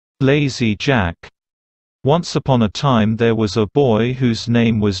Lazy Jack. Once upon a time there was a boy whose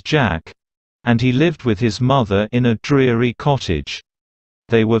name was Jack, and he lived with his mother in a dreary cottage.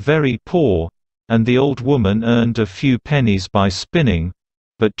 They were very poor, and the old woman earned a few pennies by spinning,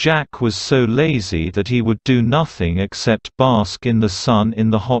 but Jack was so lazy that he would do nothing except bask in the sun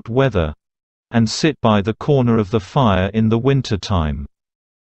in the hot weather, and sit by the corner of the fire in the winter time.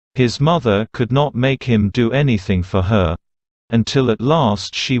 His mother could not make him do anything for her, until at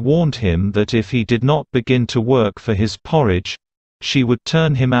last she warned him that if he did not begin to work for his porridge, she would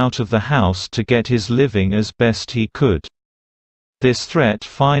turn him out of the house to get his living as best he could. This threat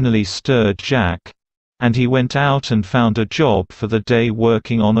finally stirred Jack, and he went out and found a job for the day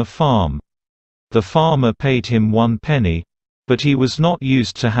working on a farm. The farmer paid him 1 penny, but he was not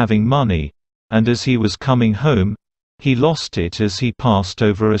used to having money, and as he was coming home, he lost it as he passed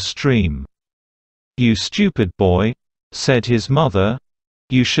over a stream. "You stupid boy," said his mother,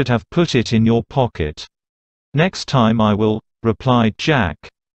 "you should have put it in your pocket." "Next time I will," replied Jack.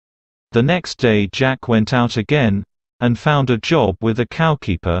 The next day Jack went out again, and found a job with a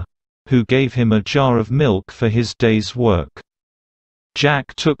cowkeeper, who gave him a jar of milk for his day's work.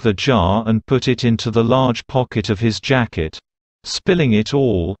 Jack took the jar and put it into the large pocket of his jacket, spilling it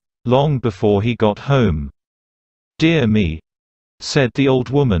all, long before he got home. "Dear me," said the old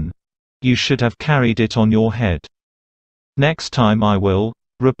woman, "you should have carried it on your head." "Next time I will,"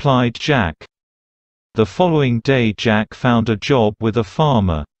 replied Jack. The following day Jack found a job with a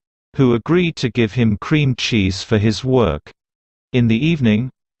farmer, who agreed to give him cream cheese for his work. In the evening,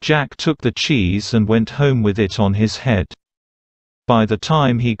 Jack took the cheese and went home with it on his head. By the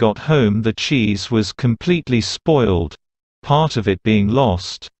time he got home the cheese was completely spoiled, part of it being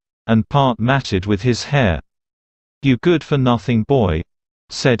lost, and part matted with his hair. "You good-for-nothing boy,"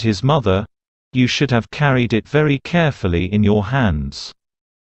 said his mother, "you should have carried it very carefully in your hands."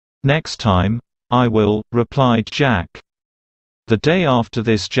 "Next time, I will," replied Jack. The day after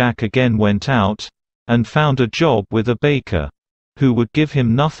this Jack again went out, and found a job with a baker, who would give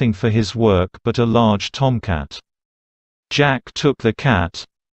him nothing for his work but a large tomcat. Jack took the cat,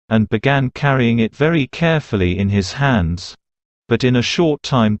 and began carrying it very carefully in his hands, but in a short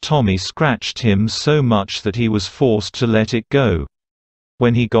time Tommy scratched him so much that he was forced to let it go.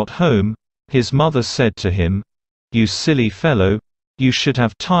 When he got home, his mother said to him, "You silly fellow, you should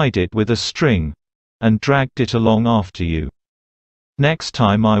have tied it with a string, and dragged it along after you." "Next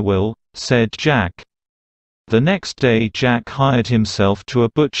time I will," said Jack. The next day Jack hired himself to a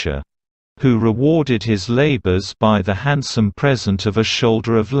butcher, who rewarded his labors by the handsome present of a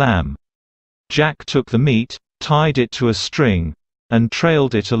shoulder of lamb. Jack took the meat, tied it to a string, and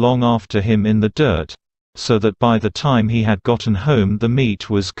trailed it along after him in the dirt, so that by the time he had gotten home the meat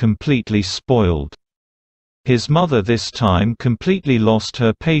was completely spoiled. His mother this time completely lost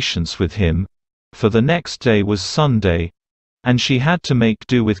her patience with him, for the next day was Sunday, and she had to make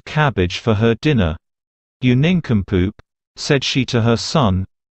do with cabbage for her dinner. "You nincompoop," said she to her son,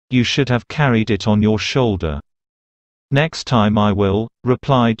 "you should have carried it on your shoulder." "Next time I will,"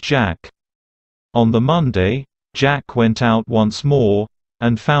 replied Jack. On the Monday, Jack went out once more,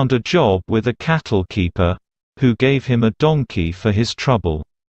 and found a job with a cattle keeper, who gave him a donkey for his trouble.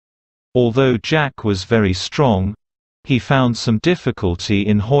 Although Jack was very strong, he found some difficulty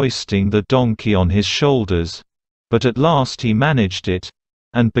in hoisting the donkey on his shoulders, but at last he managed it,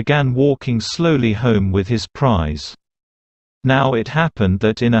 and began walking slowly home with his prize. Now it happened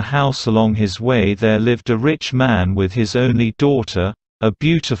that in a house along his way there lived a rich man with his only daughter, a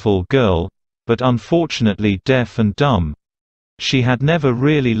beautiful girl, but unfortunately deaf and dumb. She had never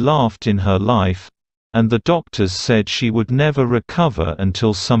really laughed in her life, and the doctors said she would never recover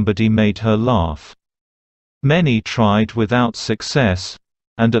until somebody made her laugh. Many tried without success,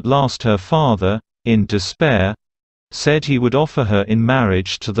 and at last her father, in despair, said he would offer her in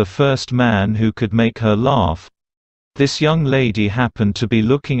marriage to the first man who could make her laugh. This young lady happened to be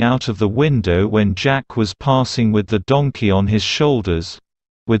looking out of the window when Jack was passing with the donkey on his shoulders,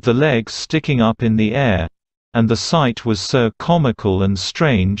 with the legs sticking up in the air, and the sight was so comical and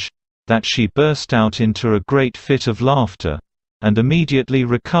strange, that she burst out into a great fit of laughter, and immediately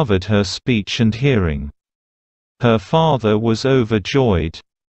recovered her speech and hearing. Her father was overjoyed,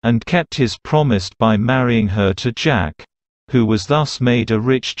 and kept his promise by marrying her to Jack, who was thus made a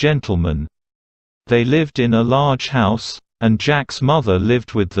rich gentleman. They lived in a large house, and Jack's mother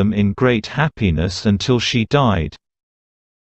lived with them in great happiness until she died.